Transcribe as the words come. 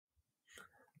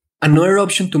Another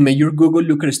option to make your Google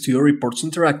Looker Studio reports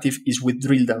interactive is with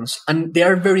drill downs, and they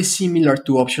are very similar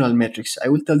to optional metrics. I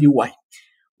will tell you why.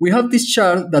 We have this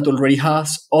chart that already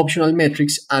has optional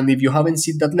metrics, and if you haven't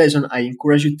seen that lesson, I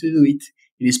encourage you to do it.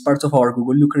 It is part of our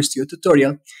Google Looker Studio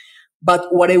tutorial. But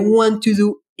what I want to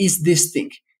do is this thing.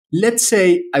 Let's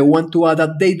say I want to add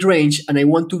a date range and I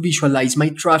want to visualize my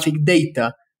traffic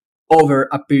data over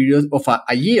a period of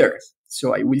a year.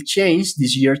 So I will change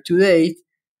this year to date.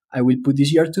 I will put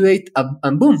this year to date,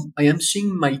 and boom, I am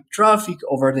seeing my traffic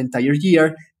over the entire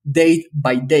year, date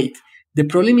by date. The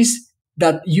problem is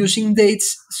that using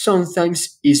dates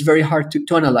sometimes is very hard to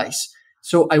analyze.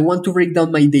 So I want to break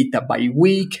down my data by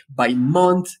week, by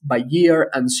month, by year,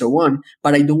 and so on.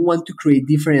 But I don't want to create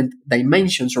different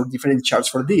dimensions or different charts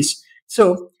for this.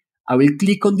 So I will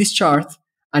click on this chart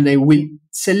and I will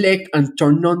select and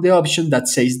turn on the option that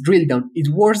says drill down. It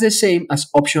works the same as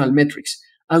optional metrics.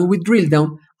 And with drill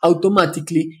down,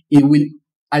 automatically it will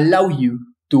allow you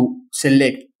to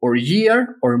select or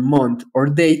year or month or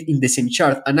date in the same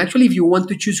chart. And actually, if you want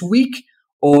to choose week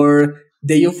or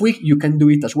day of week, you can do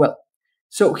it as well.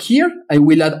 So here I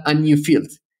will add a new field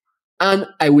and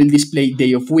I will display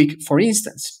day of week, for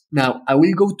instance. Now I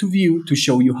will go to view to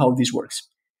show you how this works.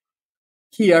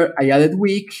 Here I added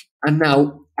week, and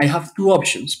now I have two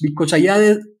options. Because I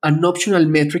added an optional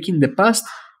metric in the past,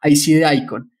 I see the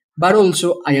icon, but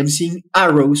also I am seeing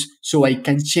arrows so I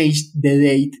can change the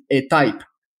date type.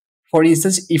 For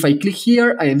instance, if I click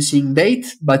here, I am seeing date,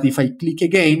 but if I click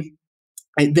again,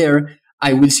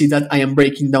 I will see that I am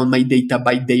breaking down my data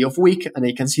by day of week, and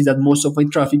I can see that most of my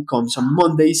traffic comes on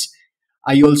Mondays.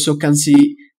 I also can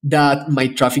see that my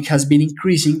traffic has been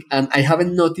increasing, and I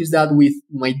haven't noticed that with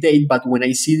my date, but when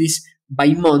I see this by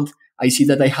month, I see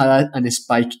that I had a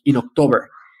spike in October.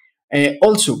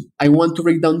 Also, I want to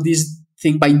break down this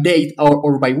thing by date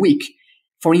or by week.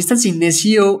 For instance, in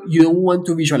SEO, you don't want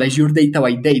to visualize your data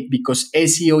by date because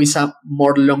SEO is a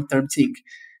more long-term thing.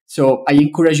 So I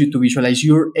encourage you to visualize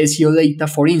your SEO data,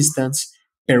 for instance,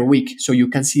 per week, so you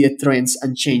can see the trends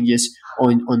and changes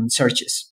on searches.